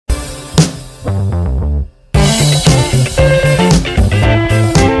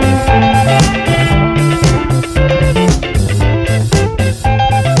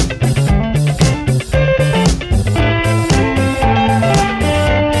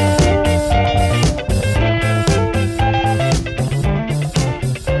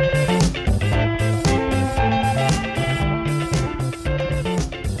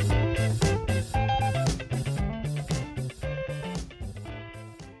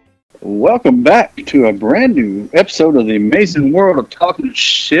Welcome back to a brand new episode of the amazing world of talking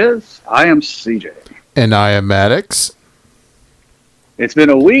shiz. I am CJ. And I am Maddox. It's been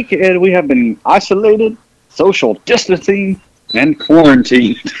a week and we have been isolated, social distancing, and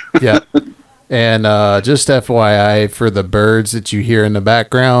quarantined. Yeah. And just FYI for the birds that you hear in the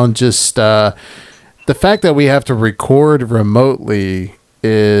background, just the fact that we have to record remotely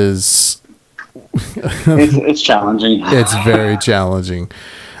is... it's challenging. It's very challenging.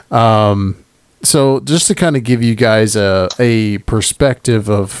 So just to kind of give you guys a perspective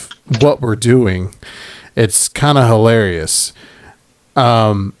of what we're doing, it's kind of hilarious.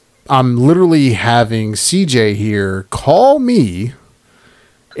 I'm literally having CJ here call me,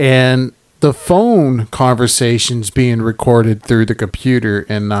 and the phone conversation's being recorded through the computer,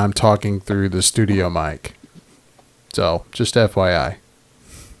 and I'm talking through the studio mic. So just FYI.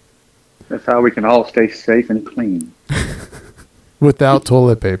 That's how we can all stay safe and clean. Without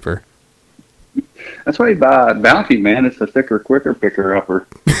toilet paper. That's why you buy Bounty, man. It's a thicker, quicker picker-upper.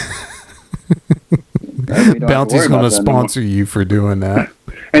 Bounty's going to sponsor you for doing that.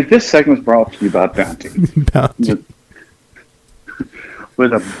 And this segment was brought to you by Bounty. Bounty.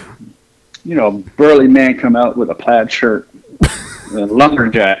 With a burly man come out with a plaid shirt. A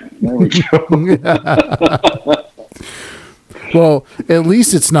lumberjack. There we go. Well, at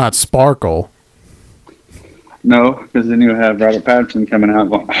least it's not Sparkle. No, because then you have Robert Pattinson coming out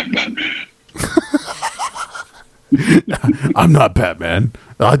going, I'm not Batman.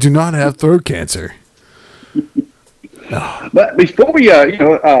 I do not have throat cancer. But before we,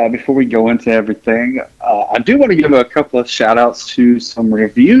 before we go into everything, I do want to give a couple of shout outs to some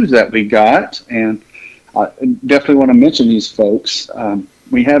reviews that we got, and I definitely want to mention these folks.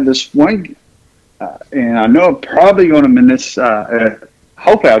 We have this one, and I know I'm probably going to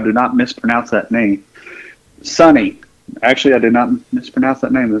hopefully I do not mispronounce that name. Sunny. Actually, I did not mispronounce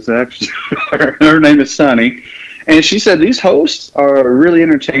that name. It's actually her name is Sunny, and she said these hosts are really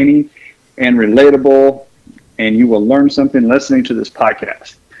entertaining and relatable, and you will learn something listening to this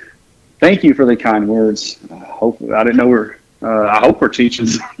podcast. Thank you for the kind words. I hope we're teaching.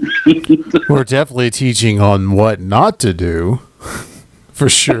 We're definitely teaching on what not to do, for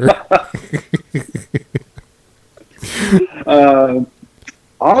sure.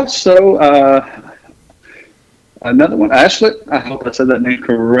 Also. Another one, Ashley. I hope I said that name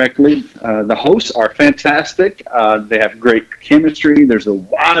correctly. The hosts are fantastic. They have great chemistry. There's a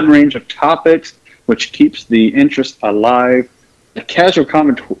wide range of topics, which keeps the interest alive. The casual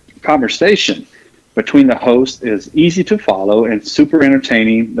conversation between the hosts is easy to follow and super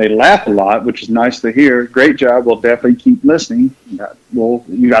entertaining. They laugh a lot, which is nice to hear. Great job. We'll definitely keep listening.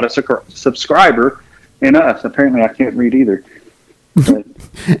 You got a subscriber in us. Apparently, I can't read either. But,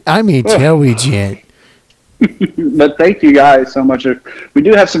 I'm intelligent. But thank you guys so much. We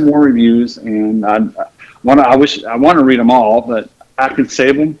do have some more reviews, and I want to read them all, but I can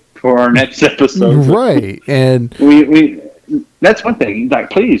save them for our next episode. Right, and we that's one thing. Like,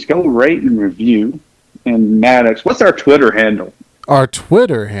 please go rate and review. And Maddox, what's our Twitter handle? Our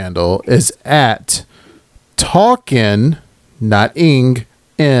Twitter handle is at Talkin, not ing,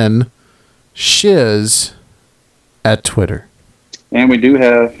 in shiz at Twitter. And we do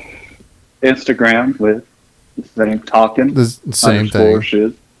have Instagram with the same Talkin. The same thing.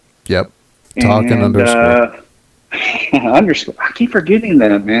 Shiz. Yep. Talkin underscore. Underscore. I keep forgetting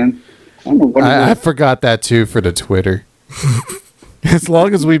that, man. I forgot that too for the Twitter. As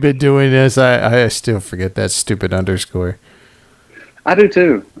long as we've been doing this, I still forget that stupid underscore. I do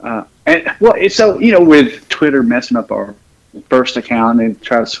too. With Twitter messing up our first account and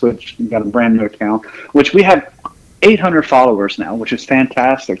try to switch, we got a brand new account, which we have 800 followers now, which is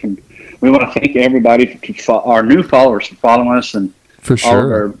fantastic, and we want to thank everybody, our new followers, for following us, and for sure, all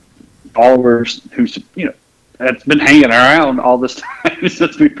of our followers who's that's been hanging around all this time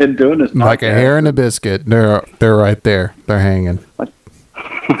since we've been doing this. Like a hair and a biscuit, they're right there, they're hanging.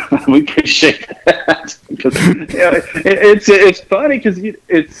 We appreciate that because it's funny because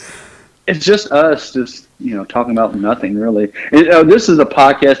it's just us talking about nothing really. This is a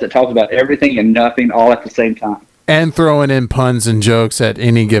podcast that talks about everything and nothing all at the same time. And throwing in puns and jokes at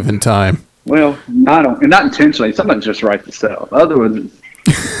any given time. Well, not intentionally. Somebody just writes itself. Otherwise, and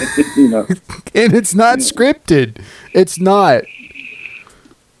it's not scripted. It's not.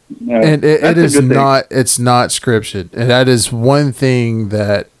 No, and it is not. It's not scripted, and that is one thing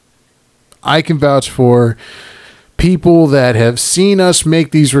that I can vouch for. People that have seen us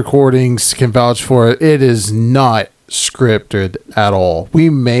make these recordings can vouch for it. It is not scripted at all. We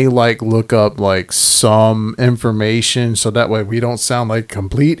may look up some information so that way we don't sound like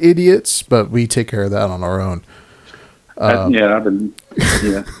complete idiots, but we take care of that on our own.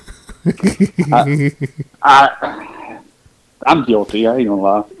 Yeah. I'm guilty. I ain't gonna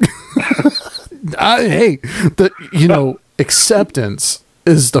lie. Hey, acceptance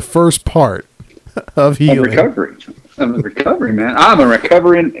is the first part of healing. Recovery. I'm a recovery, man. I'm a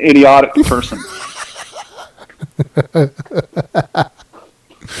recovering idiotic person.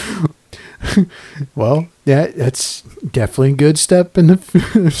 Well, yeah, that's definitely a good step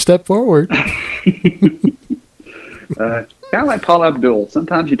step forward. Kind of like Paul Abdul.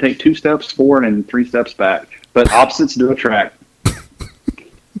 Sometimes you take 2 steps forward and 3 steps back, but opposites do attract.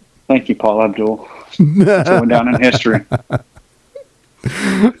 Thank you, Paul Abdul. Going down in history.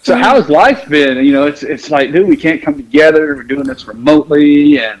 So how has life been? It's like, dude, we can't come together. We're doing this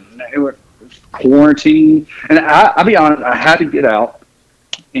remotely, and we're quarantined. And I'll be honest, I had to get out,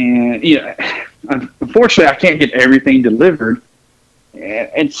 and unfortunately, I can't get everything delivered. And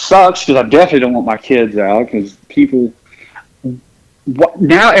it sucks because I definitely don't want my kids out because people.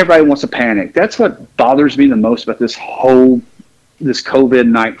 Now everybody wants to panic. That's what bothers me the most about this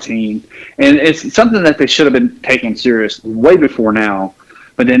COVID-19, and it's something that they should have been taking serious way before now.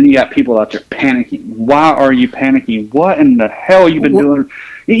 But then you got people out there panicking. Why are you panicking? What in the hell you been doing?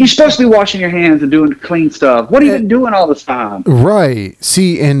 You're supposed to be washing your hands and doing clean stuff. What have you been doing all this time? Right.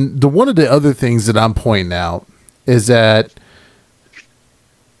 See, and one of the other things that I'm pointing out is that,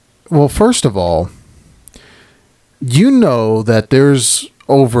 well, first of all, that there's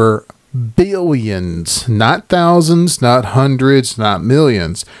over billions, not thousands, not hundreds, not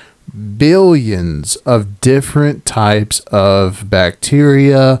millions, billions of different types of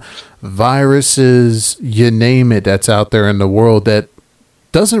bacteria, viruses, you name it, that's out there in the world that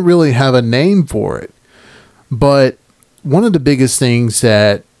doesn't really have a name for it. But one of the biggest things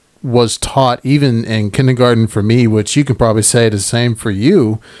that was taught even in kindergarten for me, which you can probably say the same for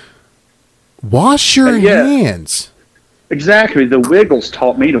you, wash your hands. Exactly. The Wiggles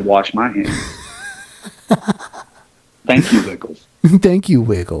taught me to wash my hands. Thank you, Wiggles. Thank you,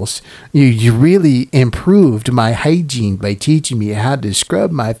 Wiggles. You really improved my hygiene by teaching me how to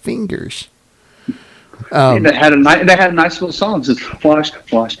scrub my fingers. And they had a nice little song. It says, wash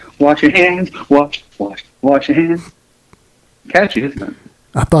your hands, wash your hands. Catchy, isn't it?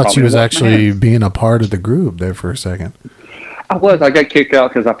 I thought she was actually being a part of the group there for a second. I was. I got kicked out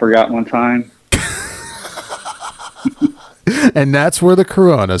because I forgot one time. And that's where the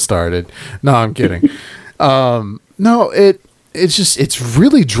corona started. No, I'm kidding. No, it's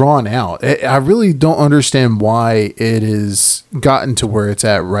really drawn out. I really don't understand why it has gotten to where it's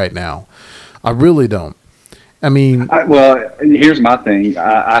at right now. I really don't. I mean, well, here's my thing.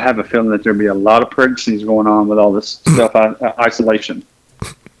 I have a feeling that there'll be a lot of pregnancies going on with all this stuff, isolation.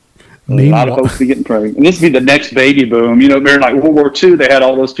 A lot of folks be getting pregnant. And this would be the next baby boom. During like World War II, they had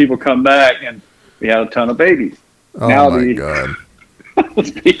all those people come back, and we had a ton of babies. Oh, now my God.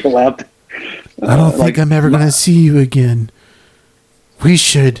 Those people out there. I don't think I'm ever going to see you again. We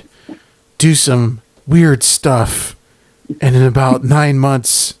should do some weird stuff. And in about 9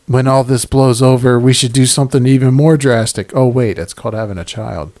 months, when all this blows over, we should do something even more drastic. Oh, wait, it's called having a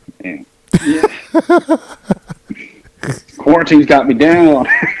child. Yeah. Quarantine's got me down.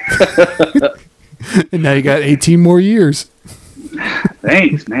 And now you got 18 more years.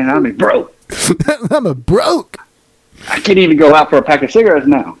 Thanks, man. I'm broke. I'm a broke. I can't even go out for a pack of cigarettes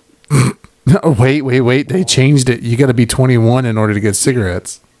now. No, wait. They changed it. You got to be 21 in order to get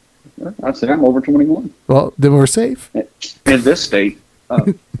cigarettes. I say I'm over 21. Well, then we're safe. In this state.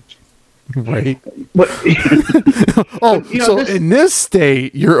 Right. But, so in this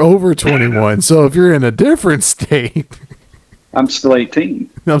state, you're over 21. So if you're in a different state... I'm still 18.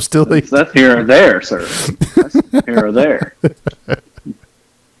 I'm still 18. That's here or there, sir. That's here or there.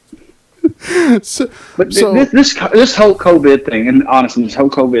 This whole COVID thing, and honestly, this whole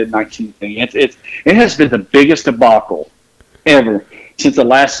COVID-19 thing, it has been the biggest debacle ever since the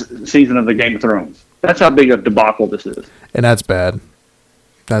last season of the Game of Thrones. That's how big a debacle this is. And that's bad.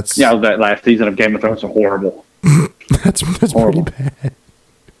 That last season of Game of Thrones was horrible. That's horrible. Pretty bad.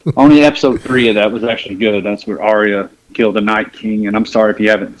 Only episode 3 of that was actually good. That's where Arya killed the Night King, and I'm sorry if you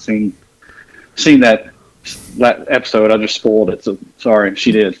haven't seen that episode. I just spoiled it, so sorry.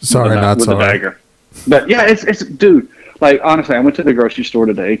 She did. Sorry, not with sorry. The dagger. But yeah, it's dude. Like honestly, I went to the grocery store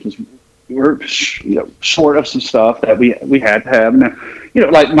today because we were short of some stuff that we had to have. And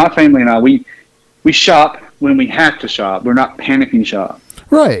like my family and I, we shop when we have to shop. We're not panicking shop.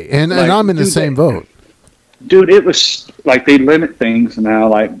 Right, and I'm in the same boat. Dude, it was like they limit things now.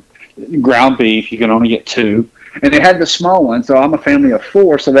 Like ground beef, you can only get 2. And they had the small one, so I'm a family of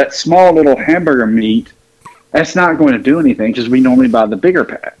 4. So that small little hamburger meat, that's not going to do anything because we normally buy the bigger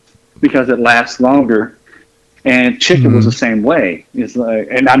pack because it lasts longer And chicken was the same way. It's like,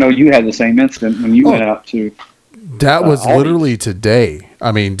 and I know you had the same incident when you went out to. That was Aldi's. literally today.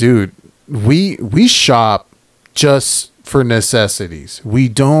 I mean, dude, we shop just for necessities. We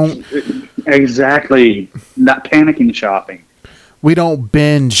don't Exactly. Not panicking shopping. we don't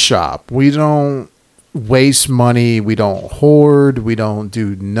binge shop. We don't waste money. We don't hoard. We don't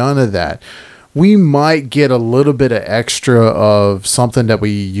do none of that. We might get a little bit of extra of something that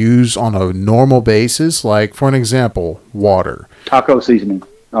we use on a normal basis, like for an example, water. Taco seasoning.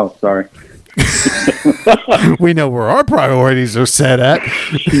 Oh, sorry. We know where our priorities are set at.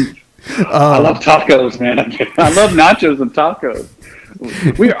 I love tacos, man. I love nachos and tacos.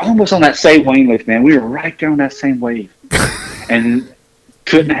 We were almost on that same wavelength, man. We were right there on that same wave. And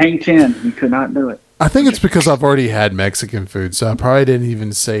couldn't hang 10. We could not do it. I think it's because I've already had Mexican food, so I probably didn't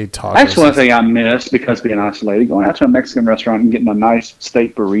even say tacos. That's one thing I miss because being isolated, going out to a Mexican restaurant and getting a nice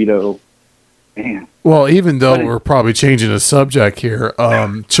steak burrito. Man. Well, even though we're probably changing the subject here,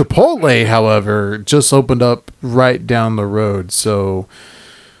 Chipotle, however, just opened up right down the road. So,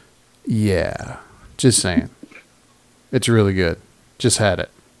 yeah, just saying. It's really good. Just had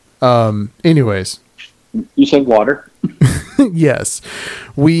it. Anyways. You said water. Yes.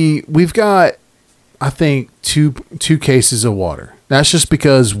 We've got, I think, two cases of water. That's just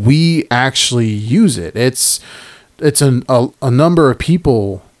because we actually use it. It's a number of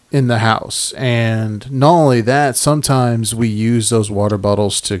people in the house, and not only that, sometimes we use those water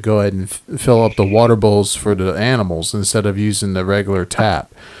bottles to go ahead and fill up the water bowls for the animals instead of using the regular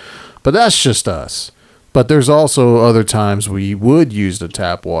tap. But that's just us. But there's also other times we would use the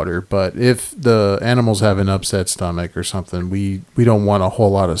tap water, but if the animals have an upset stomach or something, we don't want a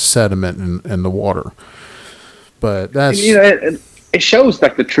whole lot of sediment in the water. But that's, you know, it shows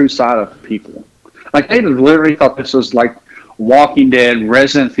like the true side of people. Like they literally thought this was like Walking Dead,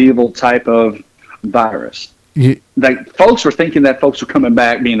 Resident Evil type of virus. Like folks were thinking that folks were coming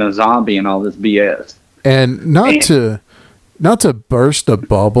back being a zombie and all this BS. And not to burst a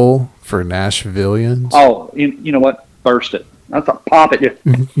bubble for Nashvillians. Oh, you know what? Burst it. I thought pop it.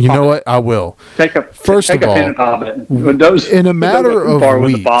 You know what? I will. Take a pen and pop it. In a matter of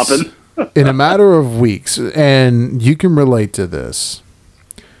weeks. In a matter of weeks, and you can relate to this.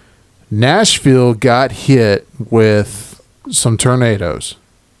 Nashville got hit with some tornadoes.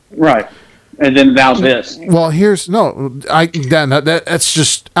 Right. And then now this. Well, that's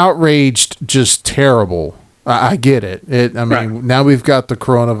just outraged, just terrible. I get it. Now we've got the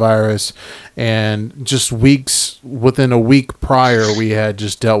coronavirus, and just within a week prior, we had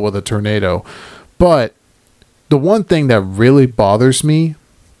just dealt with a tornado. But the one thing that really bothers me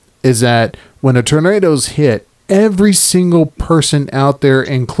is that when a tornado's hit, every single person out there,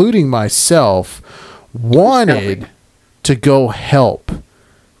 including myself, wanted to go help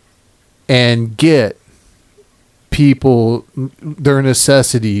and get people their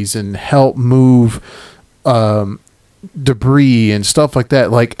necessities and help move debris and stuff like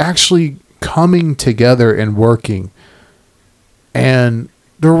that, like actually coming together and working. And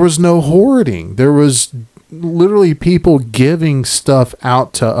there was no hoarding. There was literally people giving stuff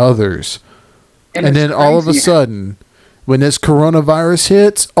out to others. And then all of a sudden, when this coronavirus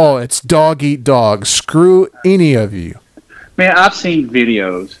hits, it's dog eat dog. Screw any of you. Man, I've seen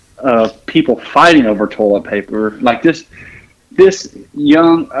videos of people fighting over toilet paper. Like this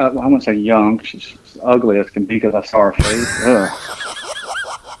young, I want to say young, she's ugly as can be because I saw her face. Ugh.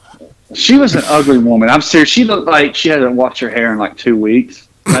 She was an ugly woman. I'm serious. She looked like she hadn't washed her hair in like 2 weeks.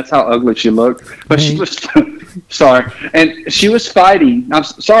 That's how ugly she looked. But she was, sorry. And she was fighting. I'm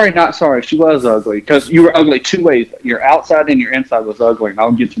sorry, not sorry. She was ugly because you were ugly two ways. Your outside and your inside was ugly. And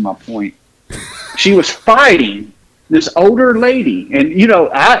I'll get to my point. She was fighting this older lady. And, you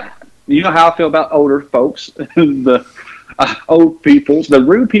know how I feel about older folks. The old people. The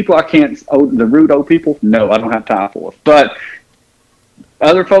rude people, the rude old people, no, I don't have time for. But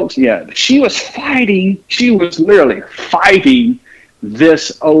other folks, yeah. She was fighting. She was literally fighting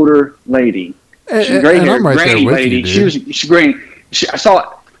this older lady. She's a granny lady. She's granny. I saw it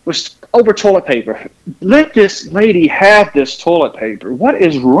was over toilet paper. Let this lady have this toilet paper. What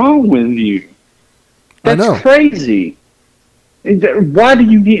is wrong with you? That's crazy. Why do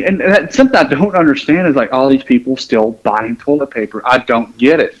you need? And that's something I don't understand is like all these people still buying toilet paper. I don't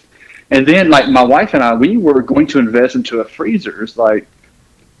get it. And then like my wife and I, we were going to invest into a freezer. It's like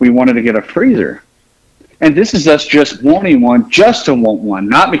we wanted to get a freezer. And this is us just wanting one, just to want one,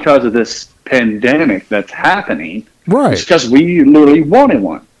 not because of this pandemic that's happening. Right. It's because we literally wanted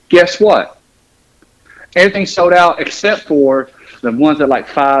one. Guess what? Everything sold out except for the ones at like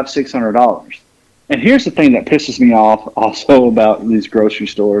 $500-$600. And here's the thing that pisses me off also about these grocery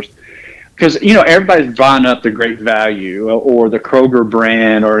stores. because everybody's buying up the Great Value or the Kroger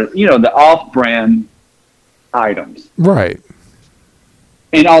brand or the off-brand items, right?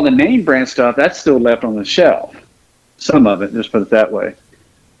 And all the name brand stuff that's still left on the shelf. Some of it, just put it that way.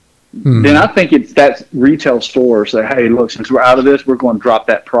 Then I think it's that retail store say, hey, look, since we're out of this, we're going to drop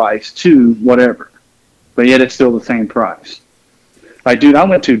that price to whatever, but yet it's still the same price. Like, dude, I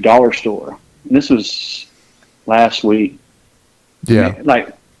went to a dollar store, and this was last week. Yeah,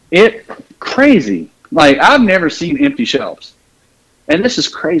 like crazy. Like, I've never seen empty shelves, and this is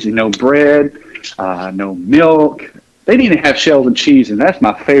crazy. No bread, no milk. They didn't even have shells and cheese, and that's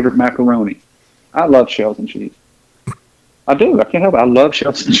my favorite macaroni. I love shells and cheese. I do. I can't help it. I love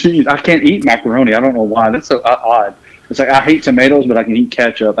shells and cheese. I can't eat macaroni. I don't know why. That's so odd. It's like I hate tomatoes, but I can eat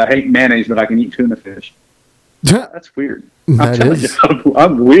ketchup. I hate mayonnaise, but I can eat tuna fish. That's weird.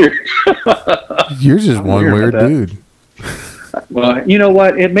 I'm weird. You're just one weird dude. Well, you know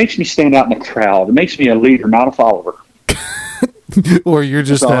what? It makes me stand out in the crowd. It makes me a leader, not a follower. Or you're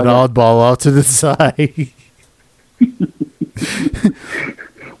just that oddball off to the side.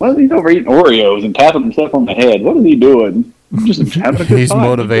 Well, he's over eating Oreos and tapping himself on the head. What is he doing? Just having a good He's time.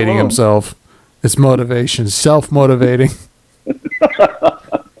 motivating himself. It's motivation, self-motivating.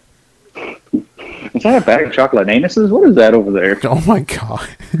 Is that a bag of chocolate anuses? What is that over there? Oh my god.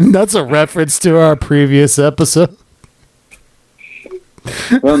 That's a reference to our previous episode.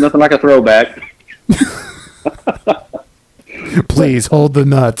 Well, nothing like a throwback. Please hold the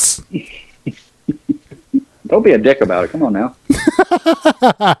nuts. Don't be a dick about it. Come on now.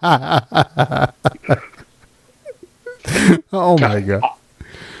 Oh my god.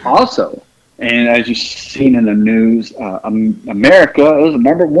 Also, and as you've seen in the news, America is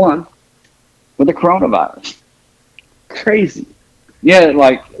number one with the coronavirus. Crazy. Yeah,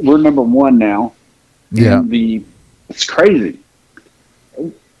 like we're number one now. Yeah. It's crazy.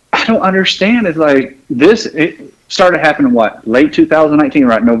 I don't understand. It's like it started happening late 2019,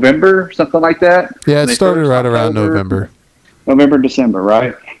 right? November, something like that. Yeah, it started right around November, December,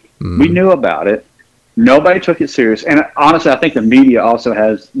 right? We knew about it. Nobody took it serious. And honestly, I think the media also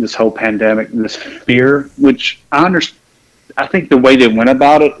has this whole pandemic, this fear, which I think the way they went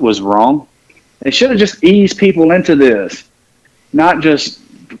about it was wrong. They should have just eased people into this, not just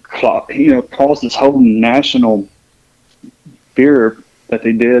cause this whole national fear that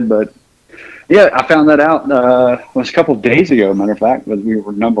they did. But yeah, I found that out was a couple of days ago. Matter of fact, that we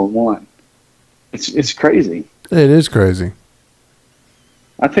were number one. It's crazy. It is crazy.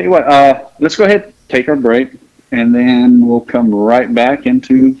 I'll tell you what. Let's go ahead, take our break, and then we'll come right back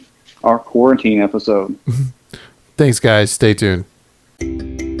into our quarantine episode. Thanks, guys. Stay tuned.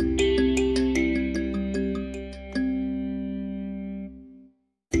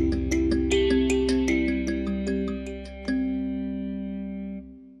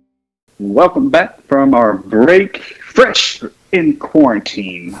 Welcome back from our break. Fresh in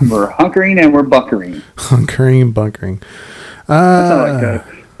quarantine. We're hunkering and we're bunkering. Hunkering and bunkering. That's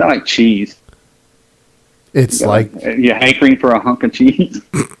not like cheese. It's like you're hankering for a hunk of cheese.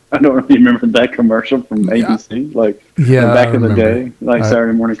 I don't really remember that commercial from ABC, back in the day,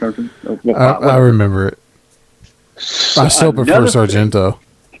 Saturday morning cartoon. I remember it. I still prefer Sargento.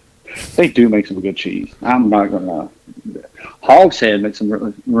 They do make some good cheese. I'm not gonna. Hog's Head makes some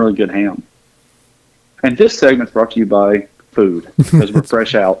really, really good ham. And this segment's brought to you by food because we're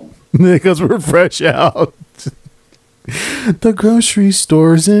fresh out. Because we're fresh out. The grocery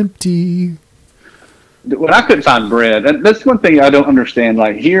store's empty. When I couldn't find bread, and that's one thing I don't understand.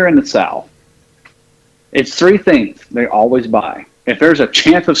 Like here in the South, it's three things they always buy. If there's a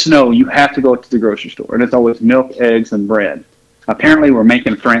chance of snow, you have to go to the grocery store, and it's always milk, eggs, and bread. Apparently, we're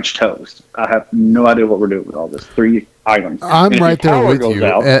making French toast. I have no idea what we're doing with all this. 3 items. I'm right there with you.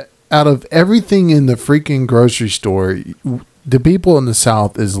 Out of everything in the freaking grocery store, the people in the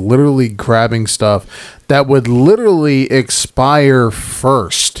South is literally grabbing stuff that would literally expire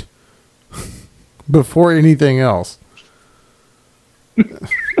first before anything else.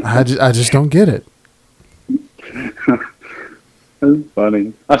 I just don't get it. That's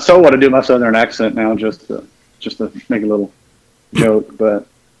funny. I still want to do my Southern accent now just to make a little joke, but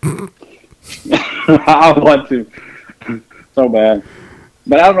I want to so bad.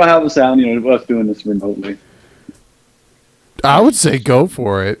 But I don't know how it would sound, us doing this remotely. I would say go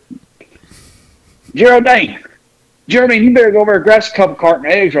for it. Geraldine, you better go over and grab a couple carton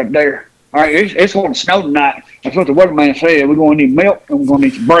of eggs right there. All right, it's going to snow tonight. That's what the weatherman said. We're going to need milk and we're going to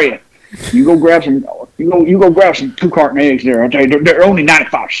need some bread. You go grab some. You go grab some 2 carton eggs there. I'll tell you, they're only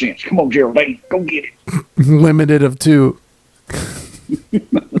 95 cents. Come on, Geraldine, go get it. Limited of 2.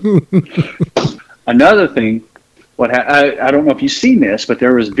 Another thing I don't know if you've seen this, but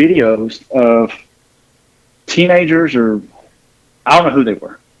there was videos of teenagers, or I don't know who they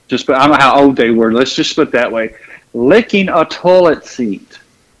were. I don't know how old they were. Let's just put it that way. Licking a toilet seat.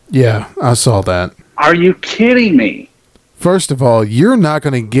 Yeah, I saw that. Are you kidding me? First of all, you're not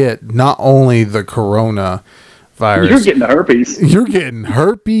going to get not only the corona virus. You're getting the herpes. You're getting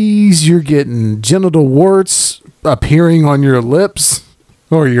herpes. You're getting genital warts appearing on your lips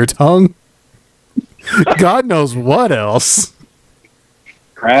or your tongue. God knows what else.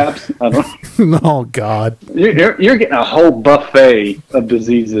 Crabs? I don't Oh, God. You're getting a whole buffet of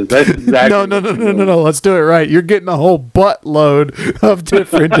diseases. That's exactly No. Let's do it right. You're getting a whole buttload of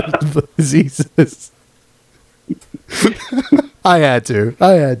different diseases. I had to.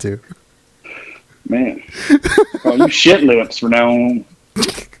 Man. Oh, you shit lips from now on.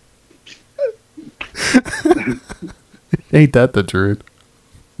 Ain't that the truth?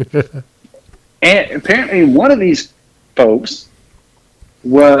 And apparently one of these folks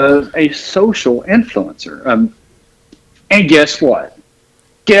was a social influencer. And guess what?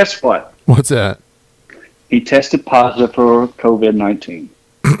 What's that? He tested positive for COVID-19.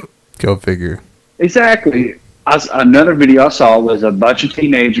 Go figure. Exactly. Another video I saw was a bunch of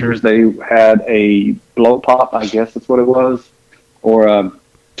teenagers. They had a blow pop, I guess that's what it was, or a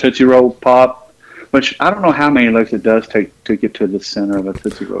Tootsie Roll pop, which I don't know how many licks it does take to get to the center of a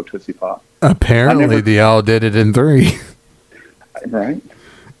Tootsie Roll Tootsie Pop. Apparently, the owl did it in 3. Right.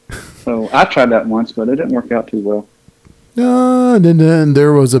 So I tried that once, but it didn't work out too well. And then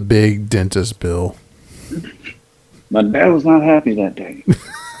there was a big dentist bill. My dad was not happy that day.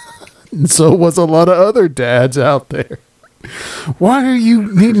 And so was a lot of other dads out there. Why are you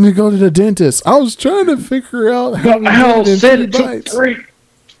needing to go to the dentist? I was trying to figure out how to said it took 3.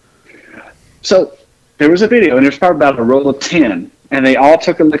 So there was a video, and there's probably about a roll of 10, and they all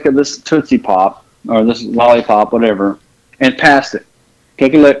took a lick of this Tootsie Pop, or this lollipop, whatever, and passed it.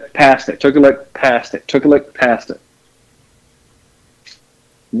 Took a lick, passed it. Took a lick, passed it. Took a lick, passed it.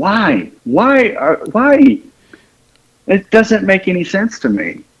 Why? Why? It doesn't make any sense to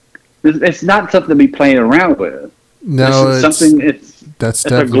me. It's not something to be playing around with. No, it's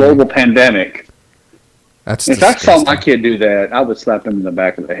a global pandemic. That's if I saw my kid do that, I would slap him in the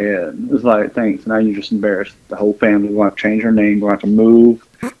back of the head. It was like, thanks, now you're just embarrassed. The whole family will have to change their name, will have to move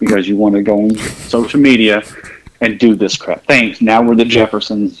because you want to go on social media and do this crap. Thanks, now we're the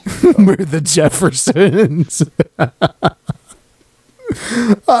Jeffersons. We're the Jeffersons.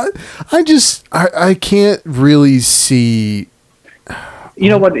 I can't really see. You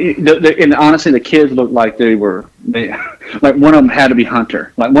know what? And honestly, the kids looked like like one of them had to be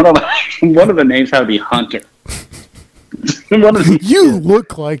Hunter. Like one of the names had to be Hunter. You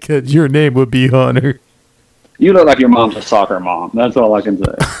look like your name would be Hunter. You look like your mom's a soccer mom. That's all I can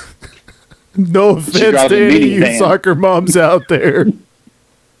say. No offense to any of you soccer moms out there.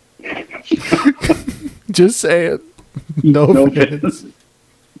 Just saying. No offense.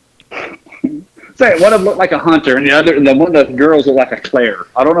 Say one of them looked like a Hunter, and the one of the girls looked like a Claire.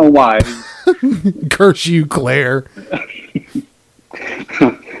 I don't know why. Curse you, Claire.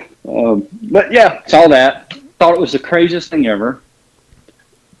 But yeah, saw that. Thought it was the craziest thing ever.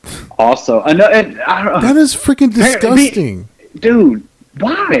 Also, I know, and I don't know. That is freaking disgusting, dude.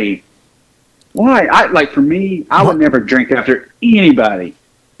 Why? For me, I would never drink after anybody.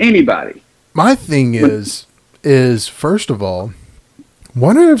 My thing is first of all,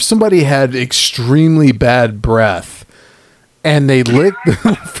 wonder if somebody had extremely bad breath and they licked the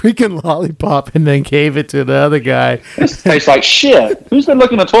freaking lollipop and then gave it to the other guy. It tastes like shit. Who's been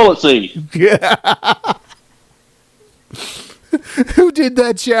licking a toilet seat? Yeah. Who did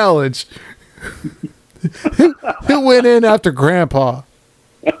that challenge? Who went in after Grandpa?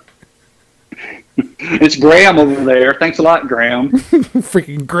 It's Graham over there. Thanks a lot, Graham.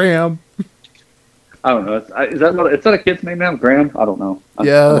 Freaking Graham. I don't know. Is that a kid's name now? Graham? I don't know.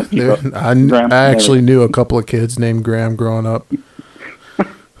 I actually knew a couple of kids named Graham growing up.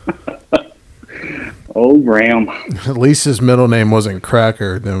 Oh, Graham. At least his middle name wasn't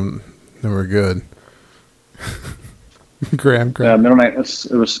Cracker. Then we're good. Graham. Yeah, middle name it was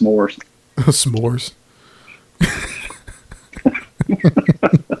S'mores. S'mores.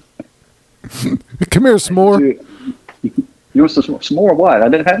 Come here, S'more. You want some S'more? What? I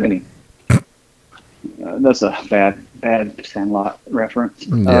didn't have any. That's a bad Sandlot reference.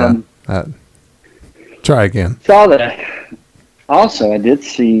 Yeah. Try again. Saw that. Also, I did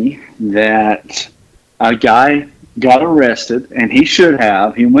see that a guy got arrested, and he should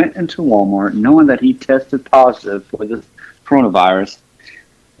have. He went into Walmart knowing that he tested positive for this coronavirus,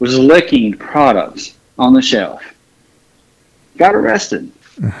 was licking products on the shelf. Got arrested.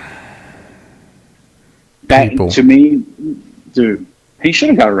 people. To me, dude, he should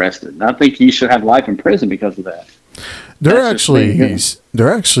have got arrested. I think he should have life in prison because of that. They're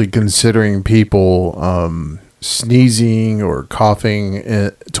actually considering people sneezing or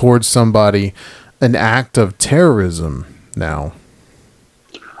coughing towards somebody an act of terrorism now.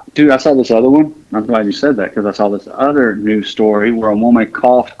 Dude, I saw this other one. I'm glad you said that because I saw this other news story where a woman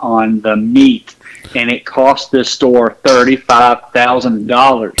coughed on the meat and it cost this store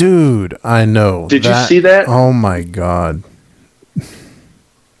 $35,000. Dude, I know. Did you see that? Oh my God.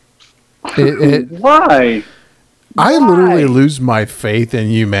 Why? I literally lose my faith in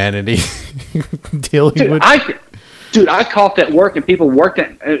humanity dealing with. I coughed at work and people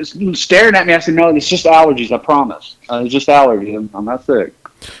staring at me. I said, "No, it's just allergies. I promise. It's just allergies. I'm not sick."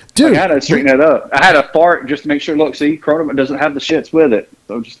 Dude, I had to straighten that up. I had a fart just to make sure. Look, see, Cronin doesn't have the shits with it,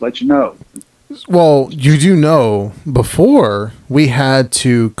 so just let you know. Well, you do know before we had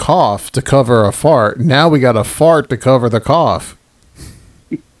to cough to cover a fart. Now we got a fart to cover the cough.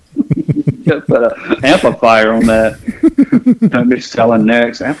 Just put an amplifier on that. Don't be selling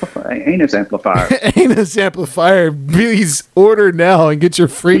next. Anus amplifier. Anus amplifier. Please order now and get your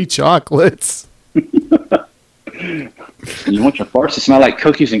free chocolates. You want your farts to smell like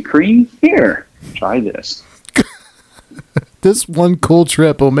cookies and cream? Here, try this. This one cool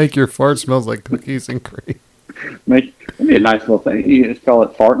trip will make your fart smells like cookies and cream. It'd be a nice little thing. You just call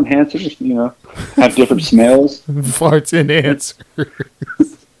it fart enhancers. You know, have different smells. Farts enhancers.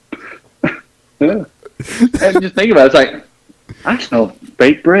 Yeah. And just think about it. It's like, I smell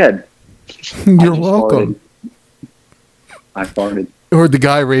baked bread. You're welcome. I farted. Or the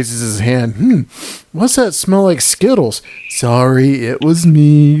guy raises his hand. What's that smell like? Skittles. Sorry, it was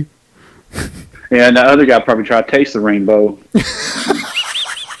me. Yeah, and the other guy probably tried to taste the rainbow.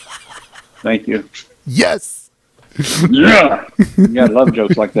 Thank you. Yes. Yeah. You gotta love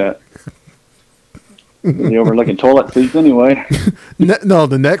jokes like that. The overlooking toilet seats anyway. No,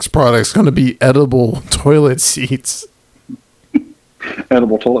 the next product's going to be edible toilet seats.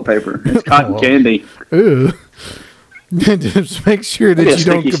 Edible toilet paper. It's cotton candy. Ew. Just make sure that you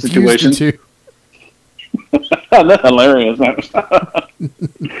don't confuse the two. That's hilarious. That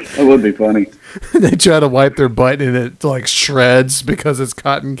would be funny. They try to wipe their butt and it like shreds because it's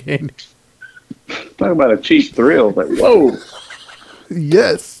cotton candy. Talk about a cheap thrill, but whoa.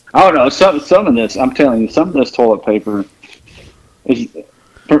 Yes. I don't know. Some of this, I'm telling you, some of this toilet paper is.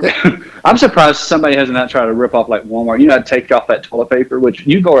 I'm surprised somebody hasn't not tried to rip off like Walmart. You know, take off that toilet paper, which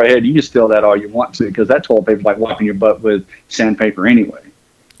you go ahead, you can steal that all you want to, because that toilet paper is like wiping your butt with sandpaper anyway.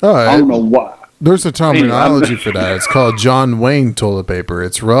 All right. I don't know why. There's a terminology for that. It's called John Wayne toilet paper.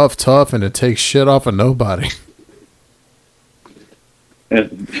 It's rough, tough, and it takes shit off of nobody. You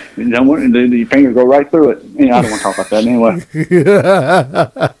don't want your finger go right through it. Yeah, I don't want to talk about that anyway.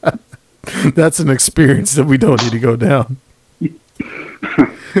 That's an experience that we don't need to go down.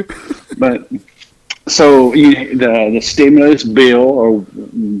 But so the stimulus bill, or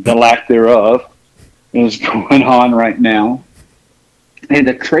the lack thereof, is going on right now. And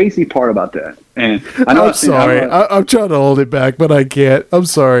the crazy part about that, and I know I'm sorry, I'm trying to hold it back, but I can't. I'm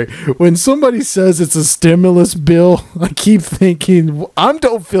sorry. When somebody says it's a stimulus bill, I keep thinking, I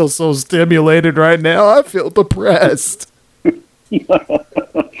don't feel so stimulated right now. I feel depressed. It's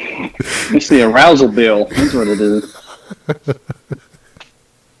the arousal bill. That's what it is.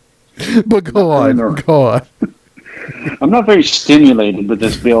 But go on. I'm not very stimulated with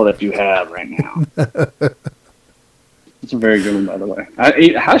this bill that you have right now. It's a very good one, by the way.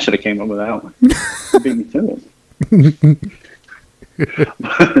 I should have came up with that one. Beat me to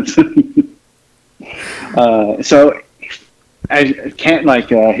it. So, I can't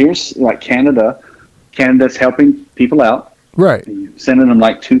here's like Canada. Canada's helping people out, right? Sending them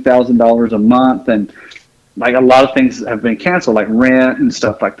like $2,000 a month, and like a lot of things have been canceled, like rent and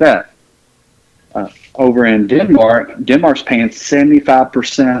stuff like that. Over in Denmark's paying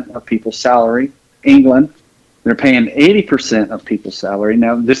 75% of people's salary. England, they're paying 80% of people's salary.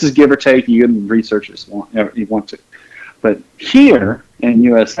 Now, this is give or take. You can research this if you want to. But here in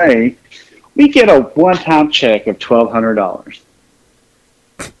USA, we get a one-time check of $1,200.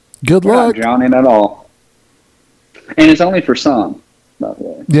 Good luck. Not drowning at all. And it's only for some, by the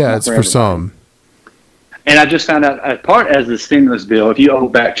way. Yeah, it's for some. And I just found out, as the stimulus bill, if you owe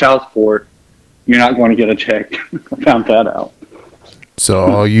back child support, you're not going to get a check. I found that out. So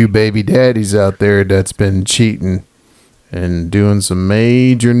all you baby daddies out there that's been cheating and doing some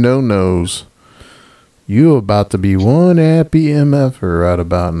major no-nos, you about to be one happy MFer right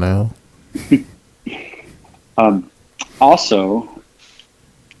about now. Also,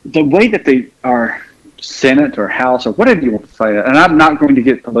 the way that they are Senate or House or whatever you want to say, and I'm not going to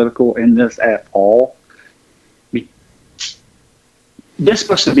get political in this at all, this is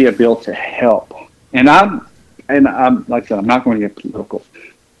supposed to be a bill to help. And I'm like I said, I'm not going to get political.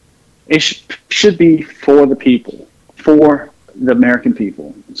 It should be for the people, for the American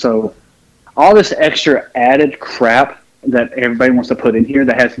people. So all this extra added crap that everybody wants to put in here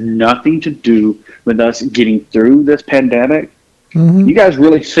that has nothing to do with us getting through this pandemic. Mm-hmm. You guys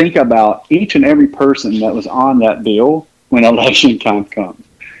really think about each and every person that was on that bill when election time comes.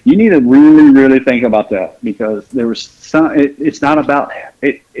 You need to really, really think about that, because there was some. It's not about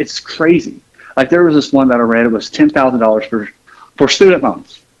it. It's crazy. Like there was this one that I read. It was $10,000 for student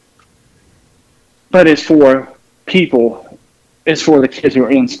loans, but it's for people. It's for the kids who are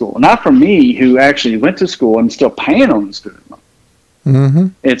in school, not for me who actually went to school and still paying on the student loan. Mm-hmm.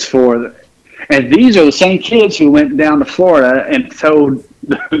 It's for, and these are the same kids who went down to Florida and told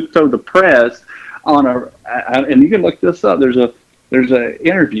the press on and you can look this up. There's a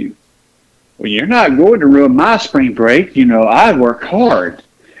interview. Well, you're not going to ruin my spring break. I work hard,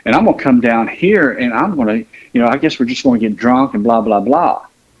 and I'm gonna come down here and I'm gonna, I guess we're just gonna get drunk and blah blah blah.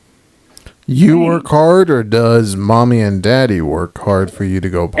 You work hard, or does mommy and daddy work hard for you to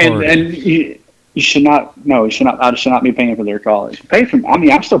go party? And you should not. No, you should not. I should not be paying for their college.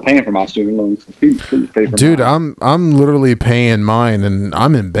 I'm still paying for my student loans. Please pay for Dude, mine. I'm literally paying mine, and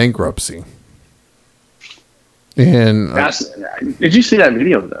I'm in bankruptcy. And did you see that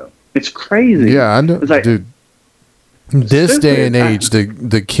video though? It's crazy. Yeah, I know, like, dude. This day and age,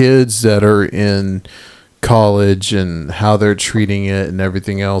 the kids that are in college and how they're treating it and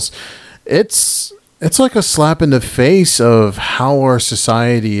everything else. It's like a slap in the face of how our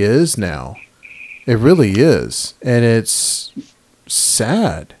society is now. It really is. And it's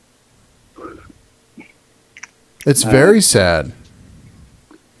sad. It's very sad.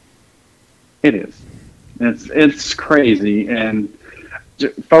 It is. It's crazy. And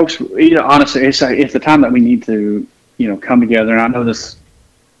folks, honestly, it's the time that we need to, come together. And I know this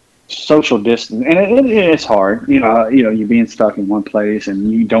social distance, and it's hard. You're being stuck in one place,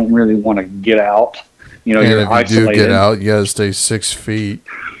 and you don't really want to get out. You're isolated. If you do get out, you gotta stay 6 feet.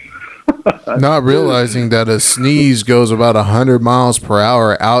 Not realizing that a sneeze goes about 100 miles per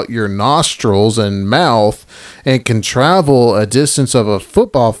hour out your nostrils and mouth, and can travel a distance of a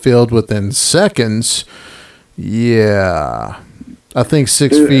football field within seconds. Yeah, I think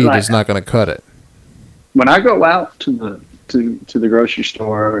 6 feet is not going to cut it. When I go out to the grocery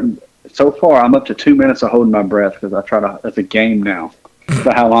store, and so far I'm up to 2 minutes of holding my breath, because I try to. It's a game now,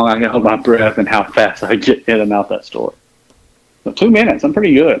 about how long I can hold my breath and how fast I get in and out that store. So 2 minutes, I'm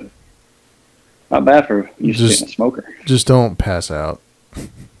pretty good. Not bad for you being a smoker. Just don't pass out,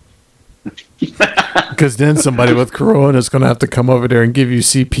 because then somebody with corona is going to have to come over there and give you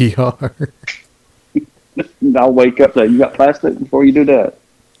CPR. I'll wake up. You got plastic before you do that.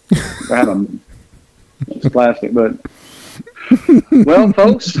 I have it's plastic, but well,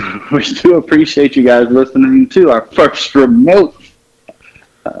 folks, we do appreciate you guys listening to our first remote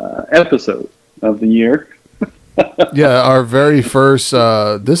episode of the year. Yeah, our very first.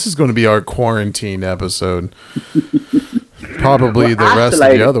 This is going to be our quarantine episode. Probably the rest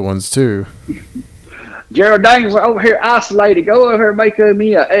of the other ones too. Gerald Daniels, we're over here isolated. Go over here and make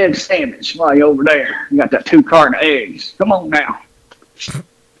me an egg sandwich while you're over there. You got that 2 carton of eggs. Come on now.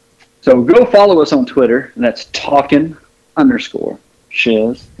 So go follow us on Twitter. And that's talking_shiz.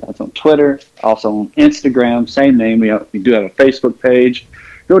 That's on Twitter. Also on Instagram. Same name. We do have a Facebook page.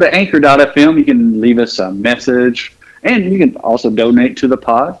 Go to anchor.fm. You can leave us a message. And you can also donate to the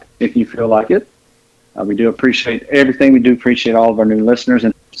pod if you feel like it. We do appreciate everything. We do appreciate all of our new listeners.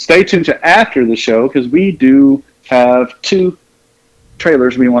 And stay tuned to after the show, because we do have 2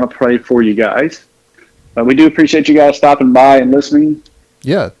 trailers we want to play for you guys. We do appreciate you guys stopping by and listening.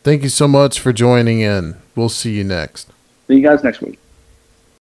 Yeah, thank you so much for joining in. We'll see you next. See you guys next week.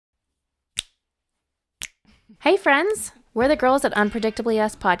 Hey, friends. We're the girls at Unpredictably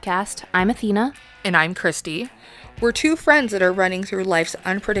Us Podcast. I'm Athena. And I'm Christy. We're 2 friends that are running through life's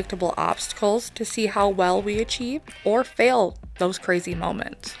unpredictable obstacles to see how well we achieve or fail those crazy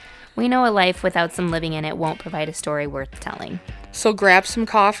moments. We know a life without some living in it won't provide a story worth telling. So grab some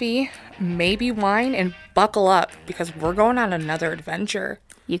coffee, maybe wine, and buckle up, because we're going on another adventure.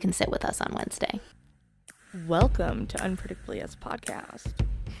 You can sit with us on Wednesday. Welcome to Unpredictably Us Podcast.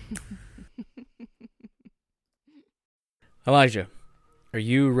 Elijah, are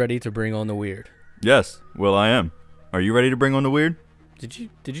you ready to bring on the weird? Yes, Will, I am. Are you ready to bring on the weird? Did you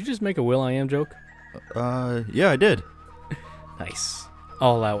just make a Will I Am joke? Yeah, I did. Nice.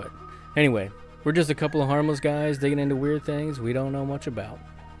 I'll allow it. Anyway, we're just a couple of harmless guys digging into weird things we don't know much about.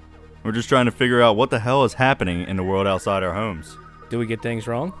 We're just trying to figure out what the hell is happening in the world outside our homes. Do we get things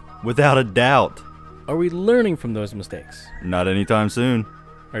wrong? Without a doubt. Are we learning from those mistakes? Not anytime soon.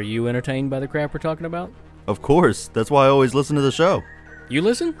 Are you entertained by the crap we're talking about? Of course, that's why I always listen to the show. You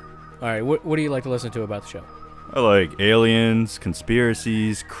listen? Alright, what do you like to listen to about the show? I like aliens,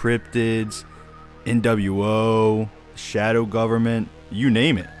 conspiracies, cryptids, NWO, shadow government, you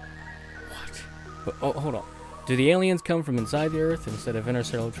name it. But, oh, hold on. Do the aliens come from inside the Earth instead of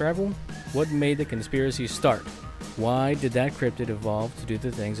interstellar travel? What made the conspiracy start? Why did that cryptid evolve to do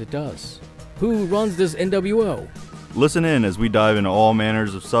the things it does? Who runs this NWO? Listen in as we dive into all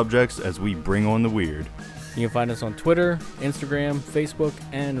manners of subjects as we bring on the weird. You can find us on Twitter, Instagram, Facebook,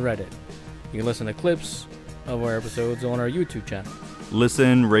 and Reddit. You can listen to clips of our episodes on our YouTube channel.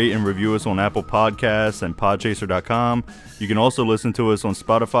 Listen, rate, and review us on Apple Podcasts and Podchaser.com. You can also listen to us on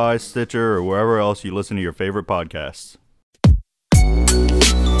Spotify, Stitcher, or wherever else you listen to your favorite podcasts.